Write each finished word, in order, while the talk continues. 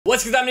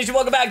What's good, Nation?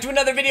 Welcome back to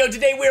another video.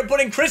 Today we are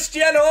putting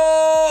Cristiano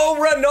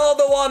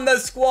Ronaldo on the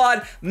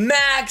squad.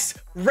 Max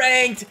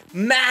ranked,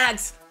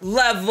 max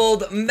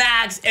leveled,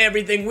 max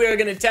everything. We're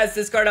gonna test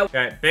this card out.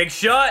 All right, big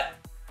shot.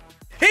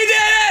 He did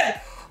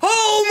it!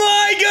 Oh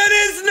my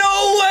goodness,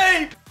 no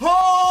way!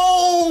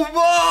 Oh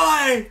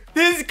my!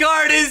 This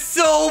card is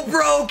so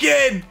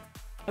broken!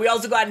 We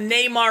also got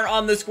Neymar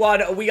on the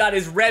squad. We got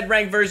his red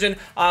rank version,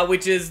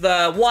 which is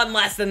the one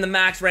less than the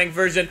max rank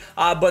version,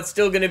 but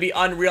still going to be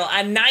unreal.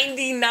 A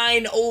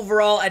 99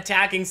 overall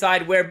attacking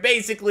side, where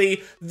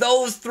basically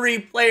those three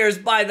players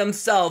by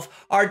themselves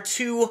are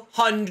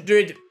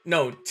 200...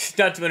 No,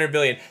 not 200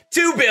 billion.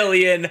 2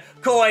 billion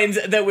coins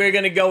that we're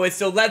going to go with.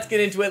 So let's get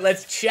into it.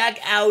 Let's check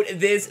out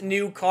this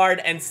new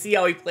card and see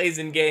how he plays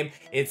in game.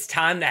 It's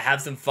time to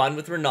have some fun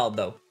with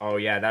Ronaldo. Oh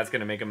yeah, that's going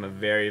to make him a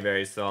very,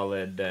 very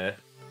solid...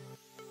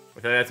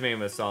 that's making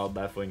him a solid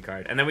left wing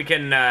card. And then we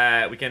can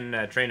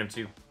train him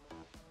too.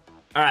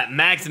 All right,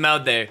 max him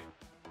out there.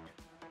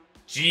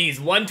 Jeez,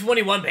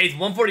 121 pace,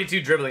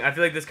 142 dribbling. I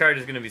feel like this card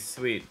is going to be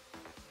sweet.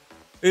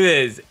 Look at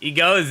this. He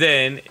goes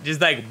in,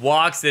 just like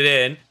walks it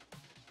in.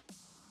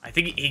 I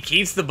think he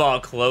keeps the ball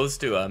close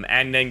to him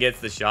and then gets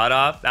the shot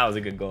off. That was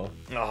a good goal.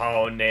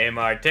 Oh,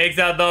 Neymar takes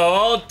out the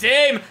whole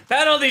team.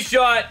 Penalty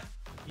shot.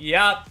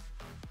 Yup.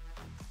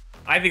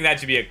 I think that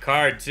should be a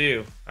card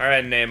too. All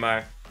right,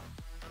 Neymar.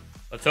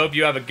 Let's hope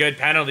you have a good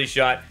penalty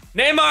shot.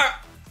 Neymar!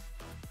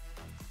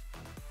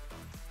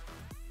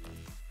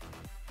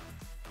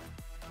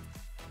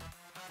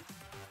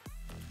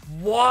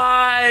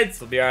 What?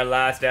 This will be our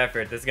last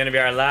effort. This is going to be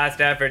our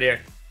last effort here.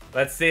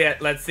 Let's see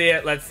it. Let's see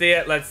it. Let's see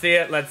it. Let's see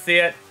it. Let's see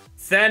it.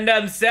 Send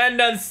him. Send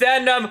him.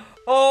 Send him.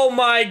 Oh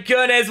my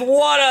goodness.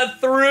 What a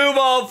through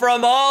ball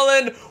from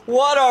Holland.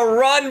 What a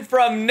run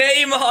from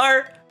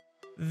Neymar.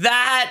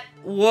 That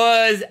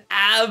was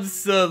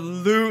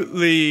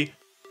absolutely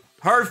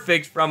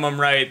perfect from him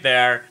right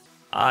there.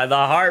 The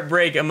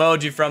heartbreak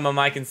emoji from him,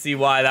 I can see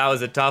why that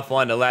was a tough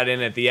one to let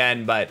in at the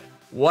end, but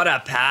what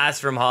a pass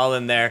from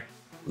Holland there.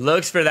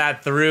 Looks for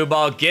that through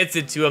ball, gets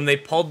it to him. They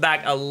pulled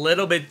back a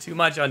little bit too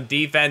much on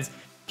defense,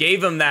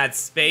 gave him that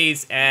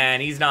space,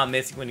 and he's not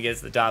missing when he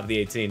gets to the top of the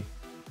 18.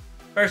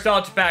 First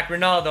ultra pack,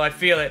 Ronaldo, I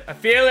feel it. I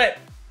feel it.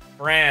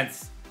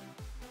 France.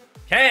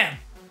 Cam.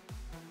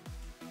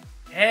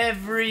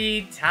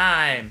 Every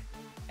time.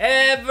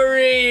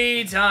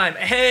 Every time.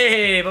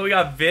 Hey, but we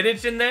got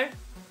Vidic in there.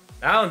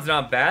 That one's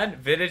not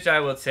bad. Vidic I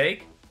will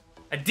take.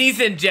 A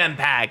decent gem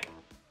pack.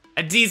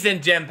 A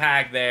decent gem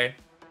pack there.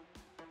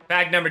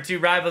 Pack number 2,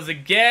 rivals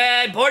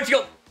again.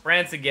 Portugal.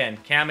 France again.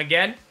 Cam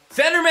again.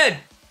 Center mid.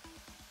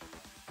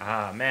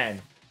 Ah,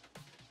 man.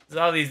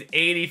 There's all these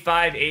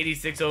 85,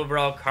 86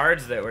 overall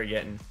cards that we're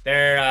getting.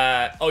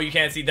 They're, oh, you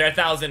can't see. They're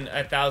 1,000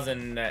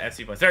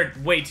 FC points. They're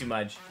way too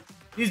much.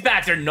 These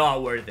packs are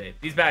not worth it.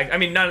 These packs, I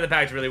mean, none of the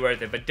packs are really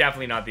worth it, but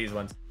definitely not these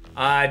ones.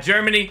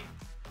 Germany.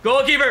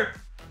 Goalkeeper.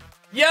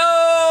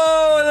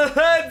 Yo,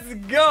 let's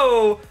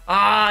go.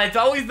 Ah, it's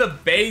always the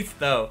base,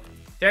 though.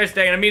 Ter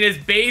Stegen. I mean, his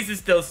base is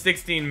still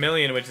 16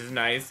 million, which is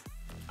nice.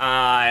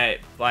 But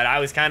I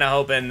was kind of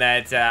hoping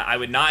that I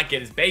would not get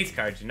his base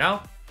cards, you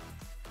know?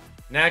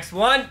 Next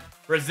one.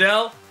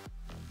 Brazil.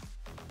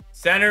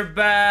 Center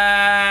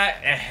back.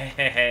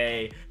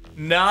 Hey.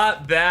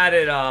 Not bad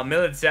at all.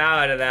 Militao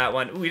out of that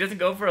one. Ooh, he doesn't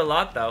go for a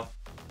lot, though.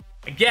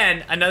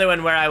 Again, another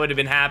one where I would have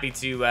been happy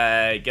to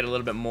get a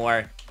little bit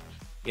more,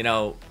 you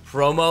know,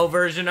 promo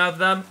version of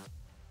them.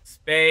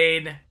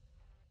 Spain.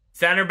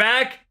 Center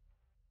back.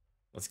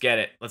 Let's get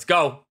it. Let's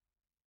go.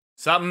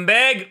 Something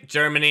big.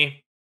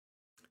 Germany.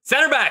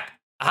 Center back.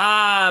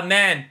 Ah,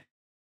 man.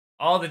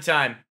 All the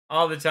time.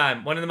 All the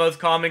time. One of the most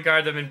common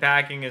cards I've been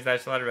packing is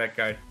that Schlotterbeck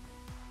card.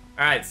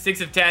 All right,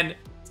 6 of 10.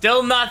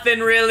 Still nothing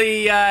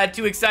really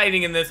too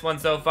exciting in this one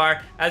so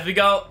far. As we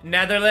go,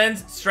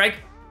 Netherlands, strike.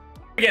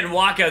 We're getting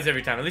walkouts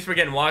every time. At least we're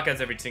getting walkouts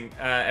every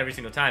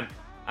single time.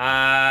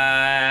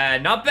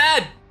 Not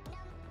bad.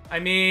 I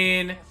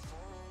mean,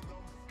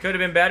 could have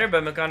been better,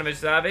 but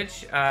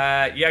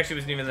Milanovic-Savic, he actually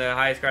wasn't even the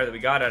highest card that we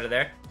got out of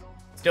there.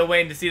 Still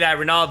waiting to see that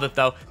Ronaldo,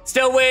 though.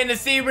 Still waiting to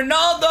see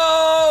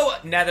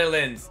Ronaldo!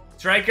 Netherlands,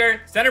 striker,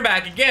 center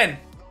back again.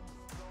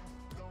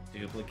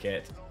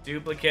 Duplicate.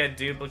 Duplicate,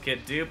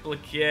 duplicate,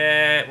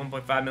 duplicate.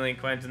 1.5 million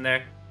coins in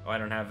there. Oh, I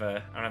don't have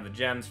the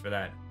gems for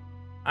that.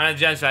 I don't have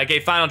the gems for that. Okay,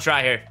 final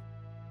try here.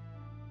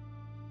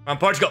 On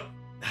Portugal.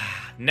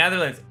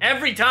 Netherlands.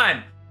 Every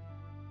time.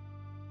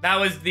 That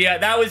was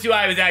who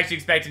I was actually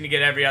expecting to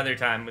get every other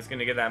time. Was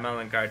gonna get that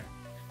Melon card.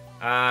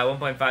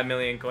 1.5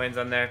 million coins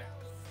on there.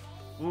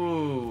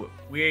 Ooh,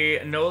 we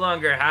no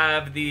longer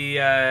have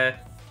the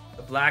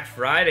Black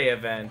Friday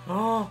event.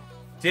 Oh,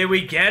 did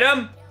we get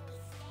him?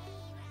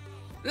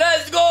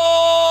 Let's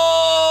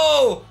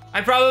go!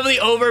 I probably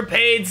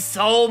overpaid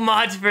so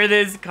much for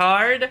this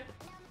card.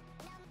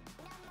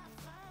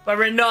 But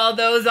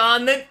Ronaldo's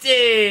on the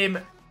team.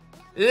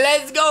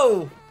 Let's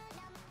go!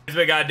 Here's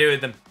what we gotta do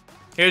with him.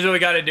 Here's what we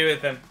gotta do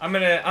with him. I'm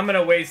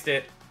gonna waste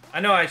it.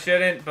 I know I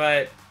shouldn't,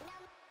 but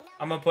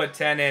I'm gonna put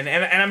 10 in.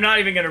 And I'm not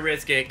even gonna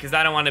risk it, because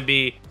I don't want to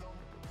be...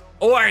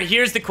 Or,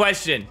 here's the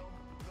question.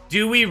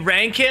 Do we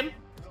rank him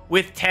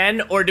with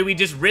 10, or do we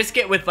just risk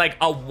it with like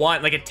a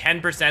 1, like a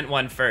 10%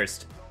 one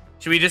first?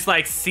 Should we just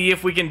like see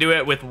if we can do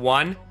it with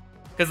 1?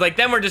 Because like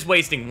then we're just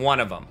wasting one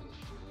of them.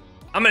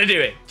 I'm gonna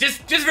do it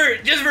just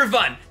for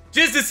fun,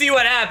 just to see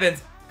what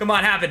happens. Come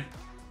on, happen.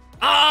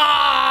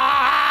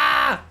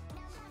 Ah!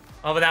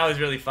 Oh, but that was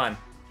really fun.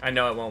 I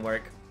know it won't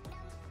work.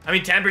 I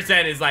mean,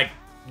 10% is like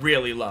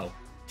really low.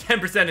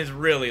 10% is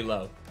really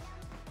low.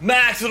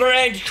 Max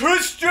ranked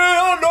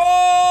Cristiano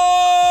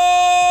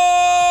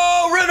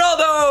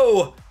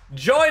Ronaldo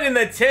joining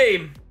the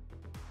team.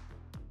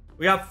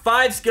 We got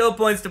 5 skill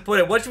points to put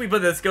it. What should we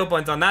put the skill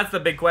points on? That's the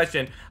big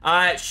question.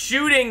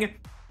 Shooting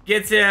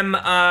gets him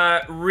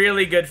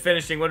really good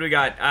finishing. What do we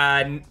got?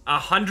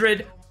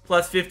 100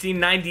 plus 15,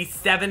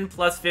 97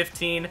 plus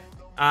 15.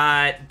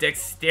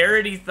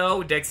 Dexterity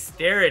though,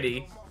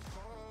 dexterity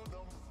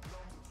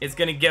is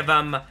gonna give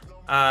him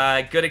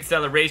good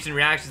acceleration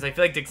reactions. I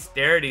feel like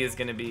dexterity is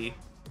gonna be...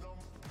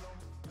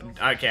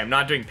 Okay, I'm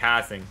not doing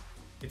passing.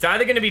 It's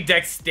either gonna be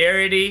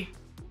dexterity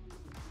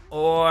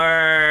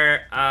or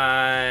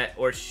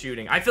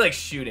shooting. I feel like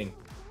shooting,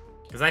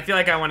 because I feel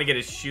like I want to get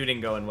his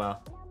shooting going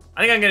well.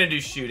 I think I'm gonna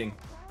do shooting.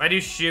 If I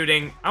do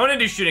shooting, I want to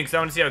do shooting because I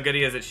want to see how good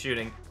he is at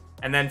shooting.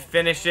 And then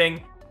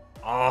finishing.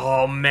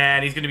 Oh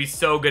man, he's gonna be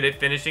so good at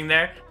finishing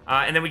there.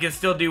 And then we can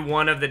still do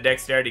one of the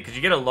dexterity, because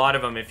you get a lot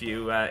of them if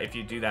you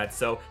do that.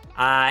 So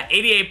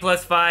 88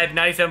 plus 5,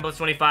 97 plus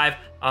 25,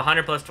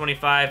 100 plus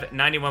 25,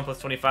 91 plus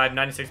 25,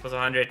 96 plus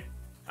 100,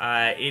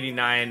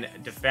 89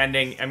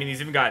 defending. I mean,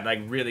 he's even got like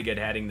really good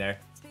heading there.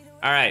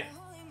 All right,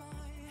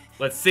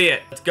 let's see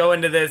it. Let's go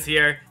into this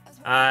here.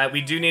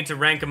 We do need to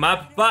rank him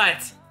up,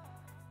 but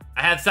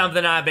I have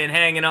something I've been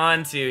hanging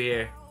on to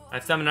here. I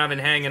have something I've been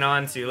hanging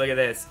on to. Look at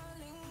this.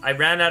 I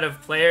ran out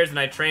of players and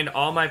I trained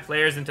all my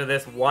players into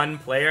this one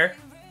player,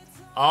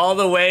 all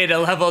the way to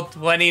level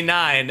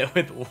 29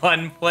 with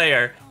one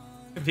player,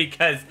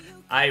 because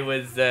I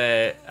was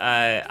I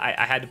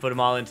had to put them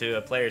all into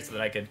a player so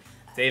that I could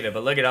save it.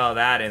 But look at all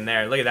that in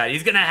there. Look at that.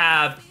 He's gonna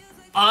have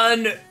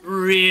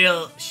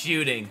unreal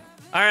shooting.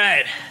 All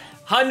right,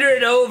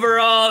 100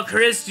 overall,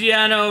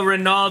 Cristiano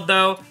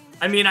Ronaldo.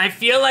 I mean, I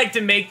feel like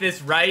to make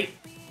this right,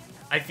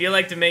 I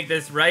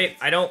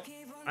don't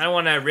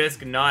want to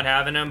risk not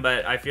having him,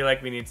 but I feel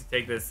like we need to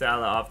take this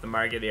Salah off the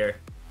market here.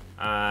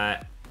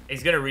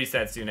 He's going to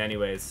reset soon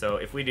anyways, so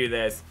if we do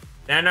this,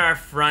 then our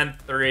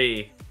front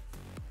three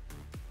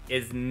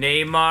is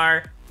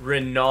Neymar,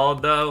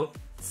 Ronaldo,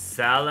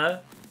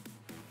 Salah.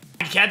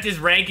 I kept his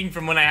ranking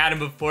from when I had him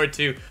before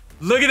too.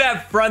 Look at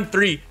that front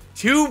three.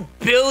 2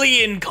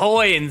 billion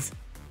coins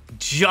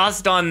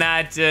just on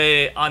that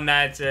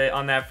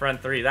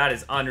front three. That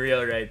is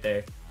unreal right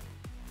there.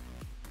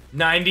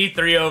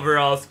 93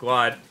 overall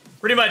squad.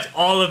 Pretty much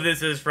all of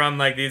this is from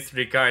like these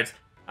 3 cards.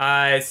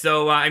 I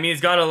mean, he's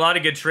got a lot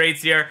of good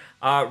traits here.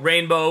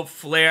 Rainbow,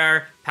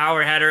 flare,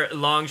 power header,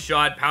 long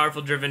shot,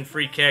 powerful driven,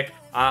 free kick,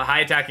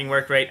 high attacking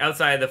work rate,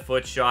 outside of the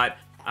foot shot.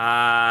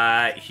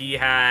 He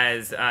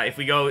has, if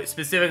we go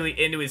specifically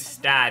into his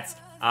stats,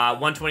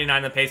 129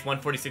 on the pace,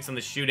 146 on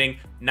the shooting,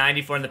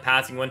 94 on the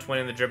passing,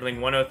 120 on the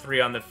dribbling, 103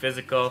 on the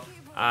physical.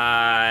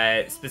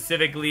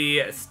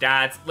 Specifically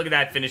stats, look at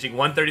that finishing,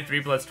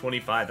 133 plus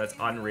 25. That's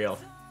unreal.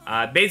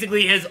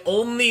 Basically his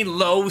only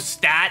low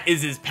stat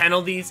is his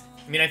penalties.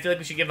 I mean, I feel like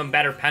we should give him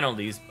better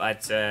penalties,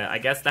 but I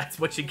guess that's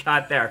what you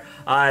got there.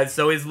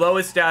 So his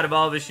lowest stat of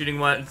all of his shooting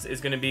ones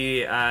is going to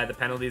be the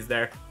penalties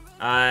there.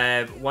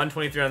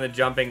 123 on the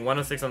jumping,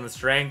 106 on the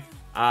strength,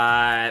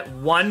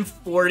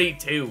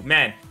 142.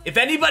 Man, if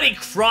anybody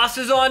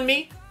crosses on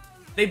me,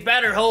 they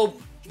better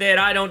hope that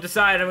I don't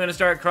decide I'm going to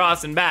start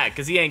crossing back,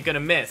 because he ain't going to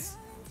miss.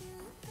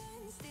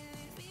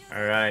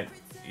 All right.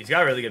 He's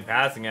got really good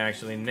passing,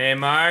 actually.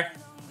 Neymar,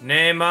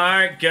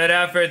 good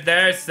effort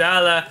there.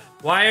 Salah,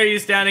 why are you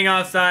standing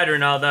offside,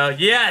 Ronaldo?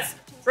 Yes,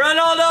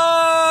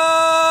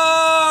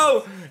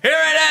 Ronaldo! Here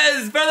it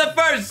is for the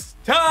first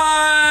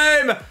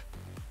time!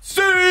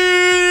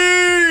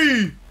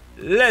 See!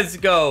 Let's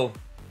go.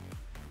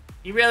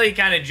 He really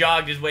kind of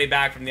jogged his way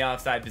back from the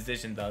offside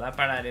position, though. That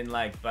part I didn't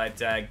like,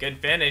 but good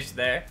finish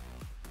there.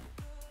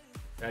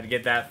 Try to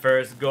get that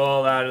first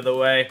goal out of the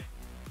way.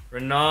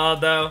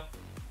 Ronaldo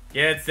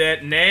gets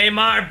it.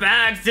 Neymar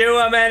back to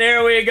him, and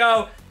here we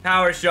go.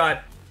 Power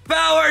shot.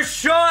 Power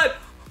shot!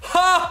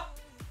 Huh?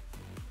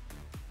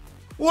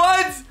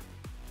 What?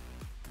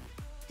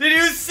 Did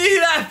you see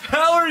that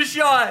power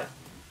shot?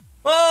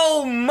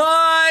 Oh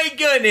my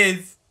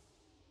goodness.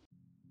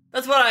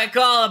 That's what I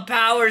call a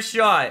power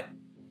shot.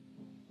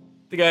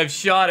 I think I've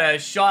shot a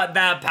shot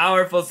that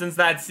powerful since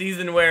that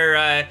season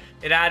where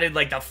it added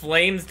like the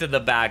flames to the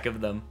back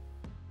of them.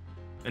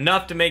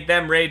 Enough to make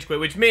them rage quit,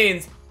 which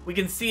means we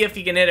can see if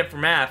he can hit it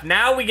from half.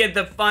 Now we get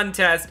the fun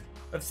test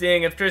of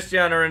seeing if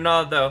Cristiano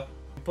Ronaldo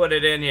can put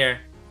it in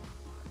here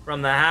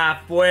from the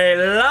halfway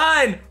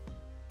line.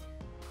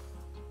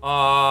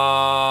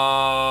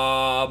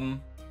 I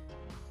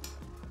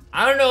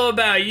don't know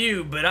about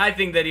you, but I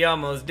think that he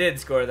almost did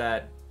score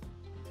that.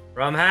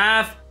 From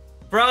half.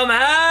 From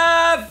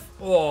half!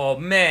 Oh,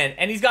 man.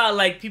 And he's got,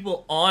 like,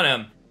 people on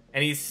him.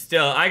 And he's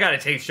still... I gotta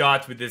take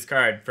shots with this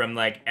card from,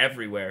 like,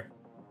 everywhere.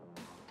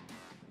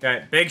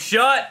 Okay, big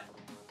shot.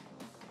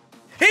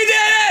 He did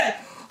it!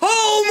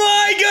 Oh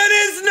my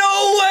goodness,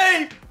 no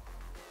way!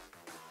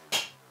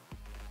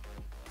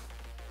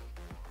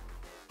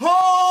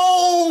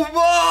 Oh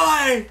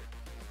my!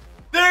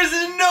 There's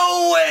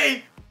no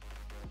way!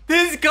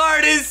 This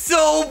card is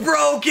so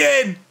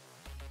broken!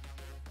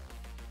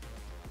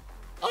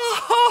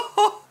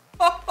 Oh,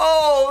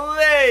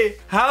 holy!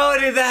 How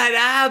did that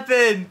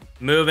happen?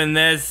 Moving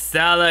this,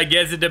 Salah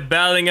gets it to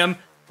Bellingham.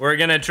 We're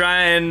gonna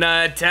try and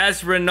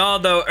test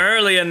Ronaldo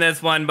early in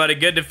this one, but a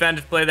good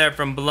defensive play there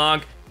from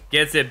Blanc.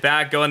 Gets it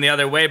back going the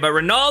other way, but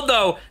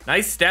Ronaldo,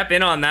 nice step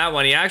in on that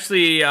one. He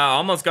actually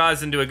almost got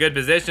us into a good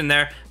position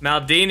there.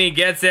 Maldini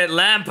gets it.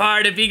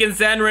 Lampard, if he can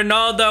send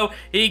Ronaldo,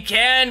 he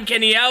can.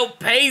 Can he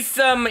outpace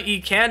him? He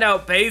can't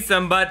outpace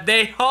him, but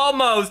they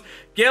almost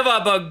give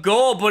up a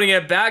goal, putting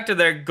it back to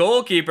their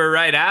goalkeeper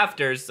right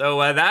after. So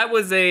that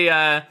was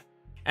an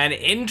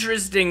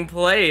interesting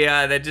play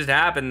that just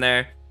happened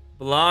there.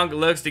 Blanc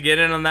looks to get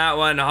in on that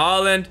one.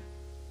 Haaland.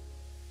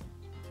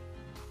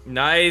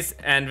 Nice,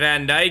 and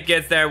Van Dijk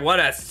gets there. What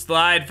a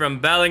slide from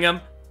Bellingham.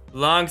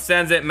 Long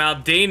sends it.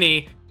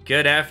 Maldini.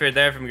 Good effort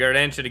there from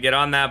Garrincha to get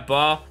on that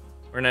ball.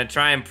 We're going to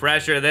try and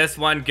pressure this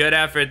one. Good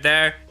effort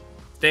there.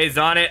 Stays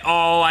on it.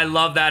 Oh, I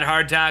love that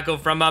hard tackle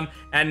from him.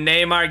 And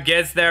Neymar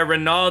gets there.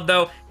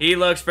 Ronaldo, he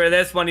looks for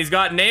this one. He's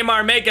got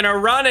Neymar making a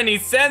run, and he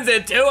sends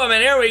it to him.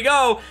 And here we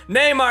go.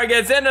 Neymar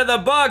gets into the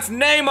box.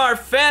 Neymar,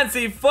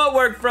 fancy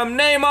footwork from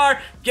Neymar.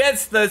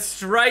 Gets the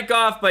strike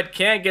off, but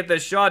can't get the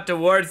shot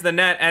towards the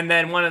net. And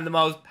then one of the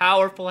most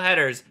powerful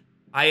headers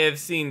I have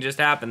seen just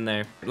happen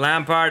there.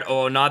 Lampard,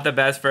 oh, not the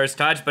best first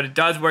touch, but it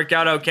does work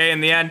out okay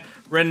in the end.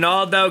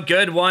 Ronaldo,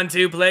 good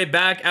 1-2 play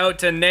back out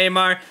to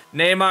Neymar.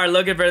 Neymar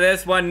looking for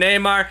this one.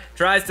 Neymar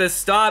tries to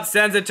stop,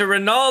 sends it to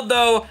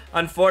Ronaldo.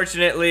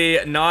 Unfortunately,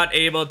 not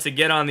able to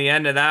get on the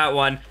end of that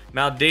one.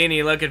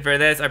 Maldini looking for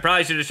this. I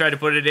probably should have tried to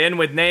put it in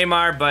with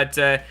Neymar, but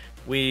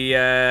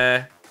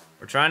we're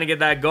trying to get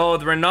that goal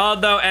with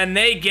Ronaldo, and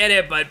they get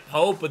it, but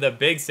Pope with a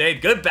big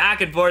save. Good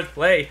back and forth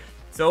play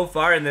so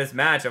far in this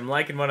match. I'm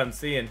liking what I'm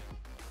seeing.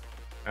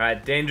 All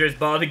right, dangerous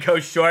ball to go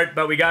short,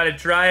 but we got to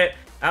try it.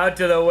 Out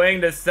to the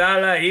wing to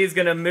Salah. He's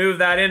going to move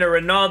that into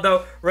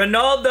Ronaldo.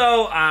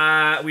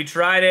 Ronaldo, we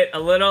tried it a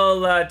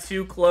little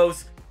too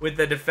close with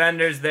the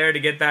defenders there to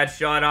get that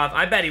shot off.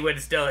 I bet he would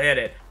have still hit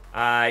it.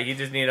 He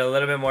just needed a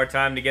little bit more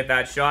time to get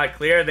that shot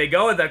clear. They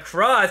go with the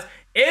cross.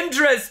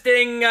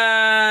 Interesting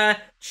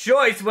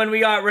choice when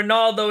we got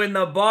Ronaldo in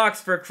the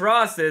box for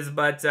crosses,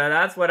 but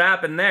that's what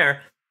happened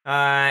there.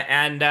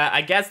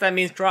 I guess that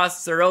means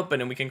crosses are open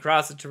and we can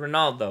cross it to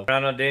Ronaldo.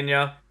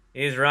 Ronaldinho.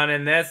 He's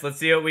running this. Let's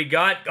see what we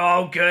got.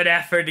 Oh, good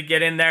effort to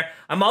get in there.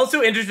 I'm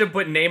also interested to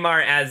put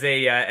Neymar as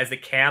a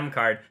cam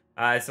card.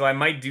 So I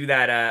might do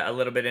that a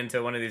little bit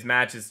into one of these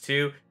matches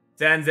too.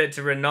 Sends it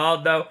to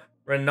Ronaldo.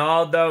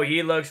 Ronaldo,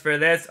 he looks for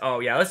this. Oh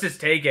yeah, let's just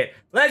take it.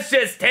 Let's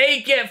just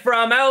take it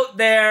from out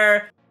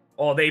there.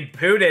 Oh, they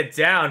boot it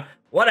down.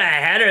 What a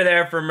header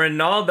there from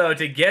Ronaldo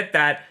to get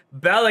that.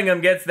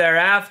 Bellingham gets there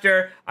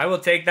after. I will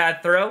take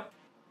that throw.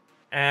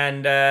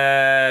 And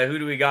who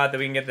do we got that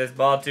we can get this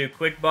ball to?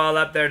 Quick ball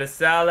up there to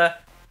Salah.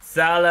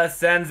 Salah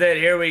sends it.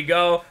 Here we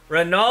go.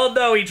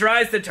 Ronaldo, he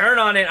tries to turn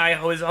on it.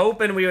 I was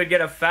hoping we would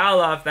get a foul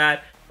off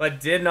that, but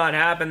did not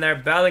happen there.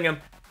 Bellingham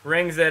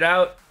brings it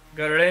out.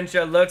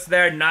 Garrincha looks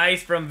there.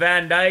 Nice from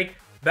Van Dijk.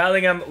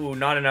 Bellingham, ooh,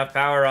 not enough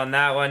power on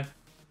that one.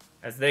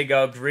 As they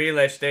go,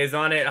 Grealish stays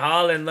on it.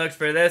 Haaland looks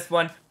for this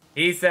one.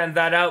 He sends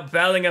that out.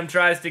 Bellingham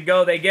tries to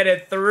go. They get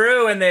it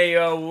through, and they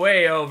go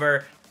way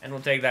over. And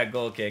we'll take that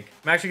goal kick.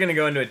 I'm actually going to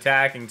go into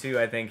attacking too,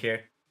 I think,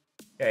 here.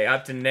 Okay,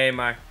 up to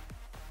Neymar.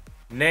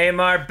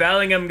 Neymar,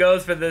 Bellingham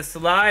goes for the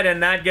slide,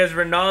 and that gives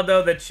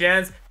Ronaldo the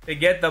chance to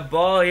get the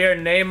ball here.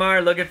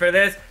 Neymar looking for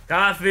this.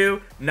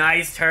 Cafu,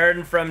 nice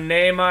turn from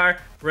Neymar.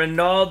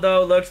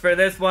 Ronaldo looks for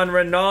this one.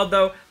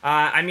 Ronaldo,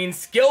 I mean,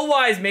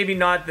 skill-wise, maybe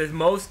not the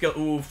most skill.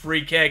 Ooh,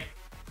 free kick.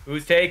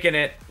 Who's taking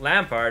it?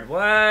 Lampard.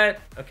 What?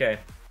 Okay,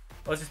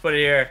 let's just put it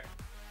here.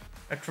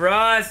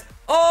 Across.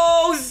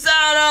 Oh,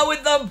 Salah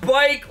with the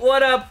bike.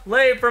 What a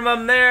play from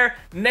him there.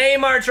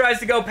 Neymar tries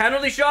to go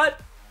penalty shot.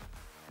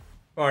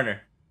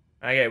 Corner.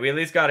 Okay, we at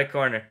least got a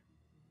corner.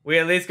 We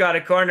at least got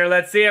a corner.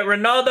 Let's see it.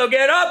 Ronaldo,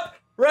 get up.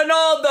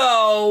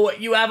 Ronaldo,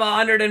 you have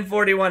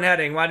 141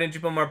 heading. Why didn't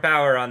you put more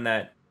power on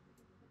that?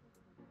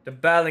 To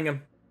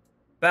Bellingham.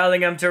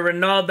 Bellingham to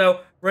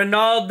Ronaldo.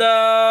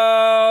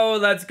 Ronaldo.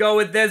 Let's go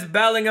with this.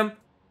 Bellingham.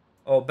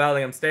 Oh,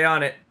 Bellingham, stay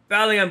on it.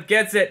 Bellingham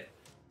gets it.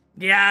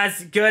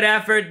 Yes, good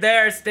effort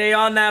there. Stay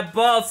on that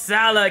ball.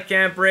 Salah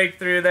can't break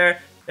through there.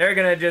 They're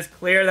going to just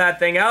clear that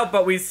thing out,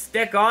 but we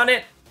stick on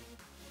it.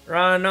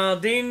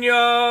 Ronaldinho.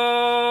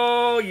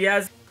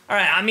 Yes. All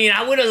right, I mean,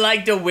 I would have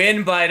liked to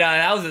win, but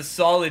that was a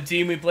solid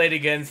team we played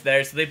against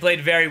there, so they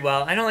played very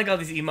well. I don't like all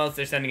these emotes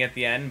they're sending at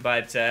the end,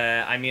 but,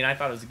 I mean, I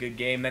thought it was a good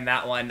game in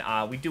that one.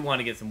 We do want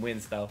to get some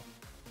wins, though.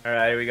 All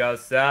right, here we go.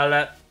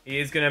 Salah.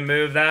 He's going to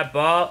move that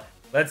ball.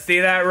 Let's see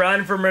that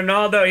run from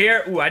Ronaldo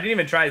here. Ooh, I didn't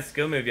even try his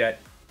skill move yet.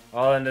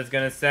 Holland is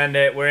going to send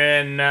it. We're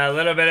in a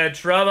little bit of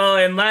trouble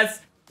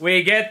unless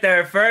we get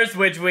there first,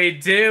 which we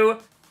do.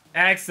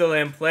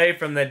 Excellent play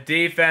from the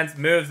defense.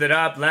 Moves it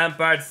up.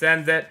 Lampard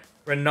sends it.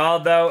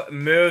 Ronaldo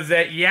moves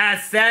it.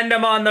 Yes, send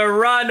him on the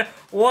run.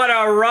 What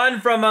a run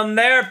from him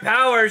there.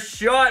 Power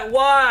shot.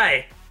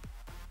 Why?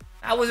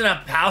 That wasn't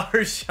a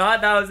power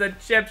shot. That was a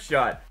chip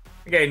shot.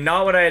 Okay,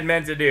 not what I had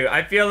meant to do.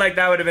 I feel like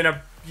that would have been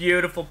a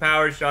beautiful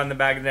power shot in the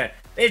back of the net.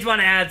 They just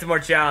want to add some more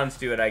challenge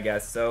to it, I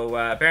guess. So,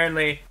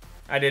 apparently,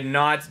 I did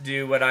not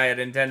do what I had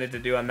intended to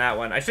do on that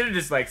one. I should have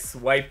just, like,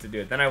 swiped to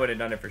do it. Then I would have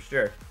done it for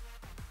sure.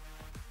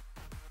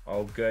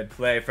 Oh, good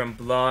play from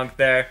Blanc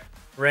there.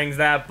 Brings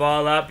that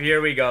ball up.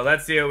 Here we go.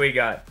 Let's see what we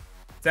got.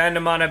 Send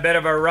him on a bit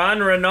of a run.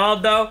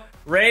 Ronaldo.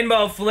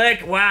 Rainbow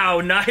flick.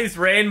 Wow, nice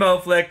rainbow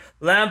flick.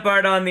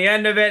 Lampard on the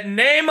end of it.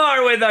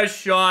 Neymar with a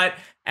shot.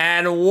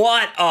 And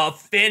what a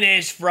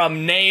finish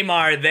from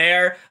Neymar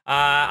there.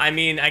 I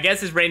mean, I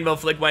guess his rainbow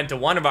flick went to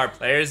one of our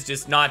players,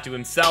 just not to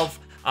himself.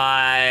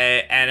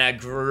 And a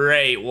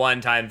great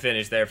one-time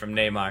finish there from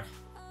Neymar.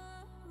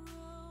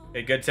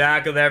 A good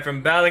tackle there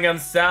from Bellingham.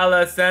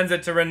 Salah sends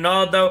it to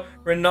Ronaldo.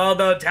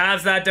 Ronaldo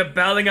taps that to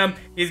Bellingham.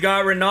 He's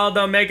got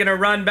Ronaldo making a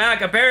run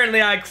back.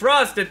 Apparently, I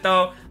crossed it,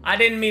 though. I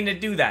didn't mean to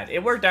do that.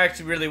 It worked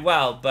actually really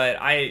well, but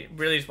I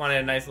really just wanted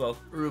a nice little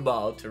through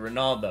ball to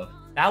Ronaldo.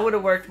 That would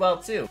have worked well,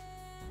 too.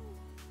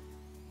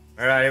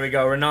 All right, here we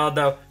go.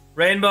 Ronaldo.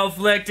 Rainbow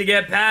flick to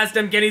get past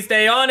him. Can he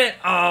stay on it?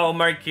 Oh,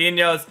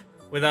 Marquinhos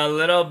with a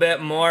little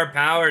bit more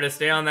power to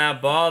stay on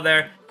that ball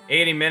there.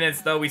 80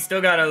 minutes, though. We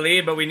still got a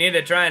lead, but we need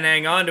to try and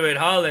hang on to it.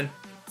 Holland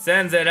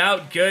sends it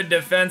out. Good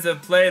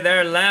defensive play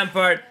there.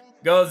 Lampard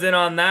goes in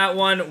on that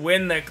one.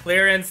 Win the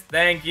clearance.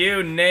 Thank you,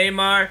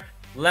 Neymar.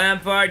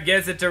 Lampard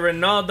gets it to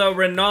Ronaldo.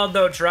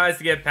 Ronaldo tries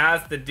to get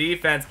past the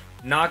defense.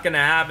 Not going to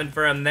happen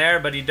for him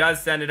there, but he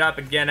does send it up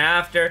again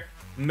after.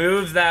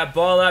 Moves that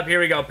ball up. Here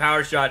we go.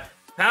 Power shot.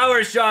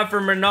 Power shot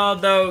from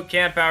Ronaldo.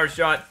 Can't power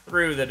shot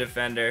through the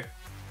defender.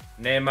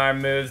 Neymar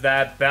moves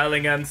that.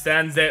 Bellingham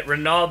sends it.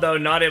 Ronaldo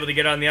not able to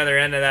get on the other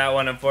end of that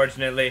one,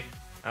 unfortunately.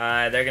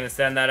 They're going to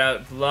send that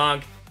out.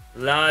 Blanc.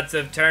 Lots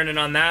of turning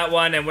on that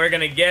one. And we're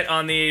going to get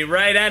on the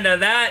right end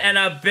of that. And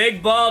a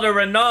big ball to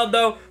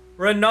Ronaldo.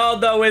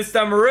 Ronaldo with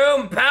some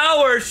room.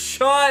 Power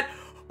shot.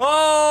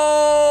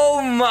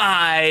 Oh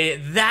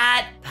my.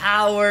 That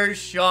power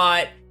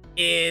shot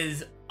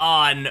is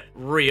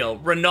unreal.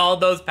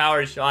 Ronaldo's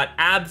power shot.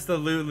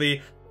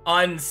 Absolutely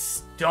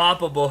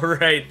unstoppable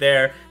right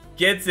there.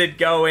 Gets it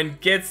going,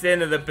 gets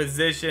into the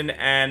position,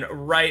 and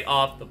right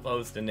off the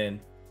post and in.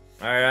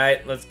 All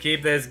right, let's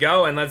keep this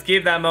going. Let's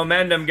keep that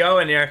momentum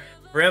going here.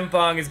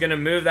 Frimpong is going to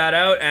move that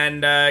out,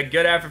 and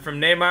good effort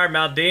from Neymar.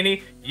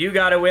 Maldini, you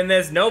got to win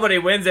this. Nobody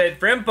wins it.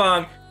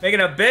 Frimpong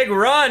making a big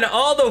run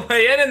all the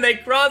way in, and they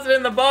cross it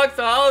in the box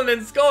to Holland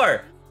and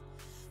score.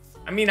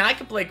 I mean, I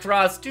could play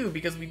cross too,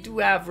 because we do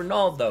have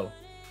Ronaldo.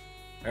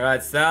 All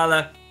right,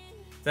 Salah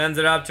sends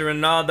it up to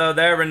Ronaldo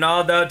there.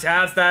 Ronaldo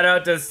taps that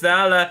out to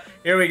Salah.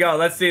 Here we go.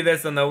 Let's see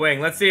this on the wing.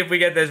 Let's see if we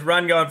get this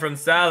run going from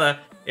Salah.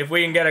 If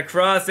we can get a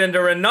cross into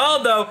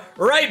Ronaldo.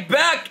 Right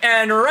back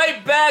and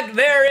right back.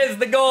 There is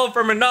the goal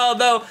from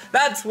Ronaldo.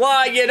 That's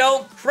why you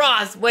don't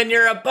cross when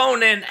your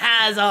opponent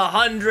has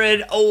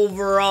 100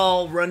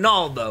 overall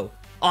Ronaldo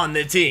on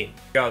the team.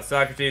 Go.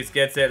 Socrates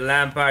gets it.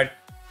 Lampard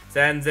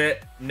sends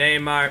it.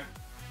 Neymar.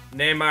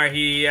 Neymar,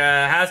 he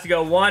has to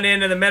go one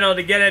into the middle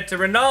to get it to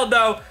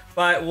Ronaldo.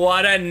 But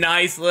what a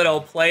nice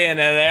little play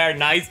into there.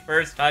 Nice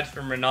first touch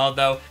from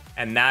Ronaldo.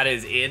 And that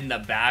is in the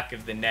back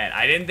of the net.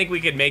 I didn't think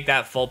we could make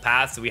that full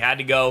pass, so we had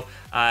to go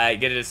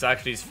get it to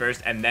Socrates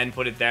first and then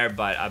put it there.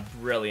 But a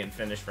brilliant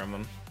finish from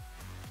him.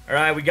 All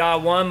right, we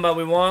got one, but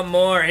we want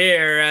more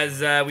here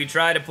as we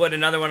try to put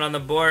another one on the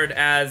board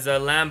as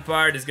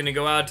Lampard is going to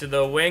go out to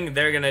the wing.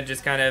 They're going to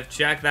just kind of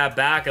check that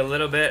back a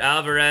little bit.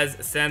 Alvarez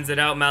sends it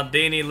out.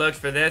 Maldini looks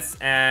for this,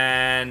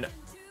 and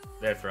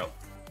their throw.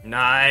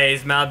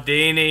 Nice,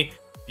 Maldini.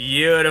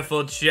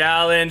 Beautiful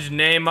challenge.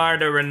 Neymar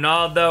to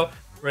Ronaldo.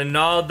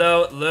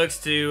 Ronaldo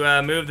looks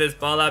to move this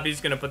ball up. He's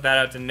going to put that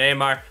out to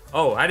Neymar.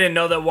 Oh, I didn't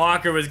know that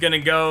Walker was going to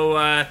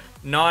go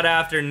not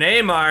after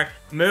Neymar.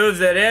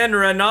 Moves it in.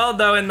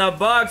 Ronaldo in the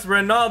box.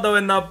 Ronaldo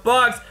in the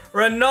box.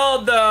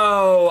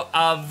 Ronaldo!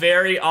 A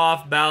very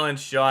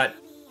off-balance shot.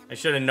 I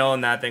should have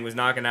known that thing was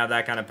not going to have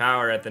that kind of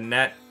power at the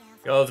net.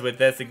 Goes with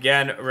this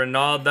again.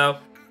 Ronaldo.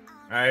 All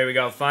right, here we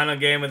go. Final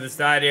game with the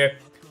side here.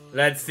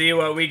 Let's see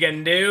what we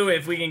can do,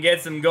 if we can get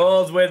some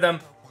goals with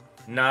them.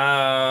 No,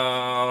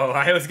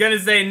 I was going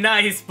to say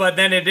nice, but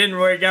then it didn't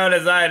work out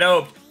as I had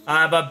hoped.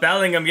 But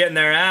Bellingham getting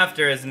there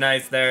after is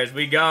nice there as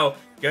we go.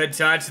 Good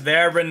touch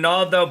there.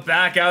 Ronaldo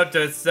back out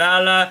to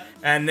Salah.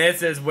 And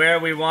this is where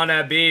we want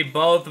to be.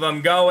 Both of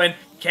them going.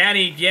 Can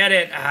he get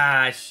it?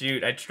 Ah,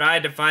 shoot. I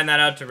tried to find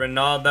that out to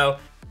Ronaldo.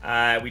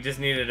 We just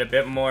needed a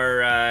bit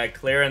more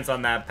clearance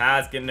on that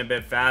pass, getting a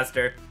bit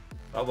faster.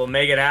 But we'll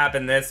make it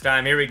happen this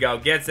time. Here we go.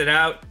 Gets it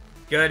out.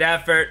 Good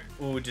effort.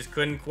 Ooh, just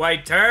couldn't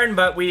quite turn,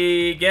 but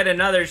we get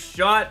another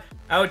shot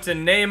out to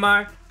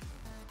Neymar.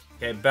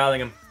 Okay,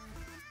 Bellingham.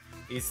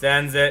 He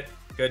sends it.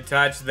 Good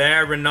touch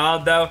there.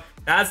 Ronaldo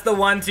That's the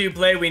 1-2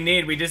 play we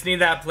need. We just need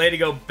that play to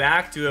go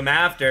back to him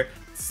after.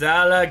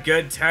 Salah,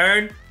 good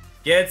turn.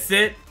 Gets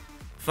it.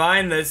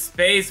 Find the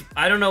space.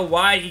 I don't know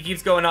why he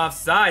keeps going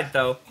offside,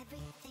 though.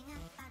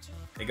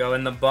 They go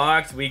in the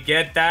box. We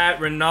get that.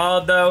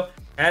 Ronaldo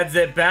heads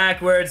it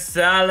backwards.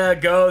 Salah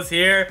goes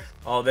here.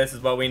 Oh, this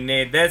is what we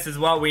need. This is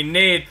what we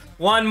need.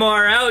 One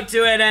more out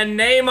to it, and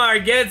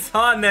Neymar gets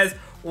on this.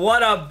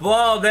 What a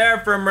ball there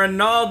from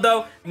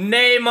Ronaldo.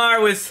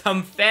 Neymar with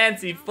some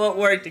fancy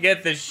footwork to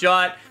get the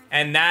shot.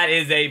 And that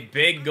is a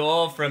big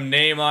goal from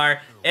Neymar.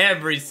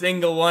 Every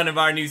single one of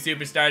our new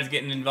superstars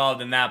getting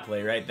involved in that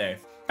play right there.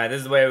 All right, this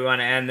is the way we want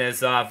to end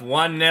this off.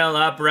 1-0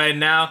 up right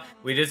now.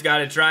 We just got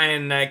to try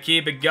and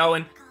keep it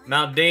going.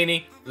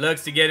 Maldini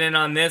looks to get in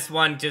on this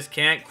one. Just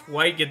can't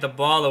quite get the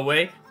ball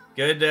away.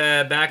 Good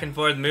back and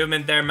forth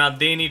movement there.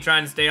 Maldini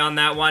trying to stay on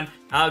that one.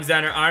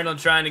 Alexander-Arnold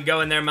trying to go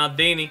in there.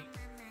 Maldini.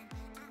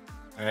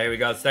 All right, we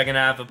got second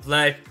half of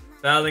play.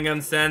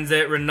 Bellingham sends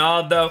it.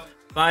 Ronaldo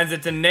finds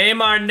it to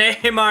Neymar.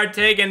 Neymar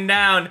taken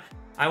down.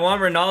 I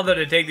want Ronaldo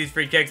to take these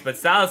free kicks, but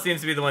Salah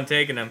seems to be the one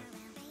taking them.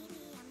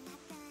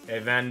 Okay,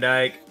 Van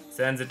Dijk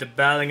sends it to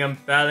Bellingham.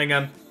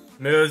 Bellingham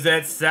moves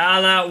it.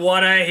 Salah,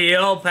 what a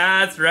heel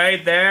pass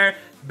right there.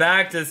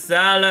 Back to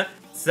Salah.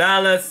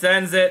 Salah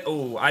sends it.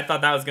 Oh, I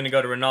thought that was going to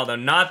go to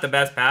Ronaldo. Not the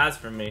best pass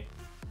from me.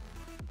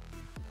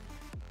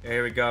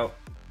 Here we go.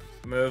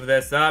 Move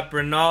this up.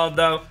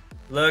 Ronaldo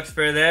looks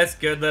for this.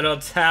 Good little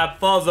tap.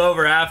 Falls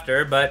over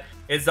after, but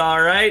it's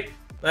all right.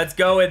 Let's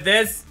go with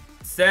this.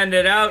 Send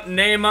it out.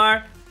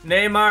 Neymar.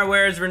 Neymar,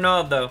 where's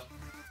Ronaldo?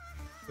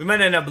 We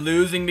might end up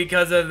losing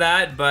because of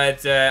that,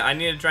 but I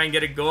need to try and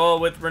get a goal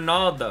with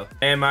Ronaldo.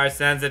 Neymar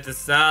sends it to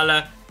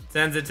Salah.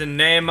 Sends it to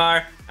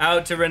Neymar.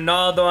 Out to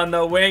Ronaldo on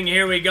the wing.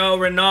 Here we go.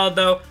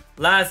 Ronaldo.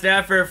 Last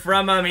effort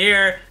from him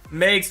here.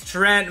 Makes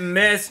Trent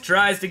miss.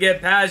 Tries to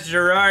get past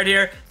Gerrard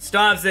here.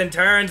 Stops and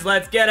turns.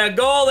 Let's get a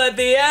goal at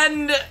the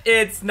end.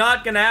 It's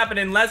not going to happen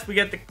unless we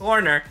get the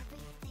corner.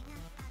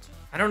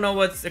 I don't know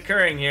what's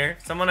occurring here.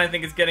 Someone I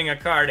think is getting a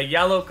card. A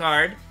yellow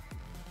card.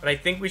 But I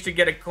think we should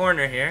get a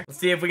corner here. Let's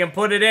see if we can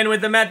put it in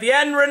with them at the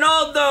end.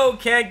 Ronaldo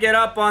can't get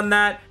up on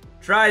that.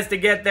 Tries to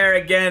get there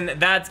again.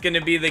 That's going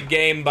to be the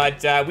game.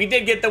 But we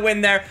did get the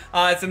win there.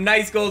 Some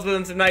nice goals with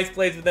him. Some nice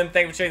plays with him.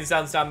 Thank you for checking this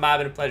out. Stop by.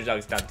 Been a pleasure,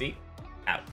 dog. Stopde.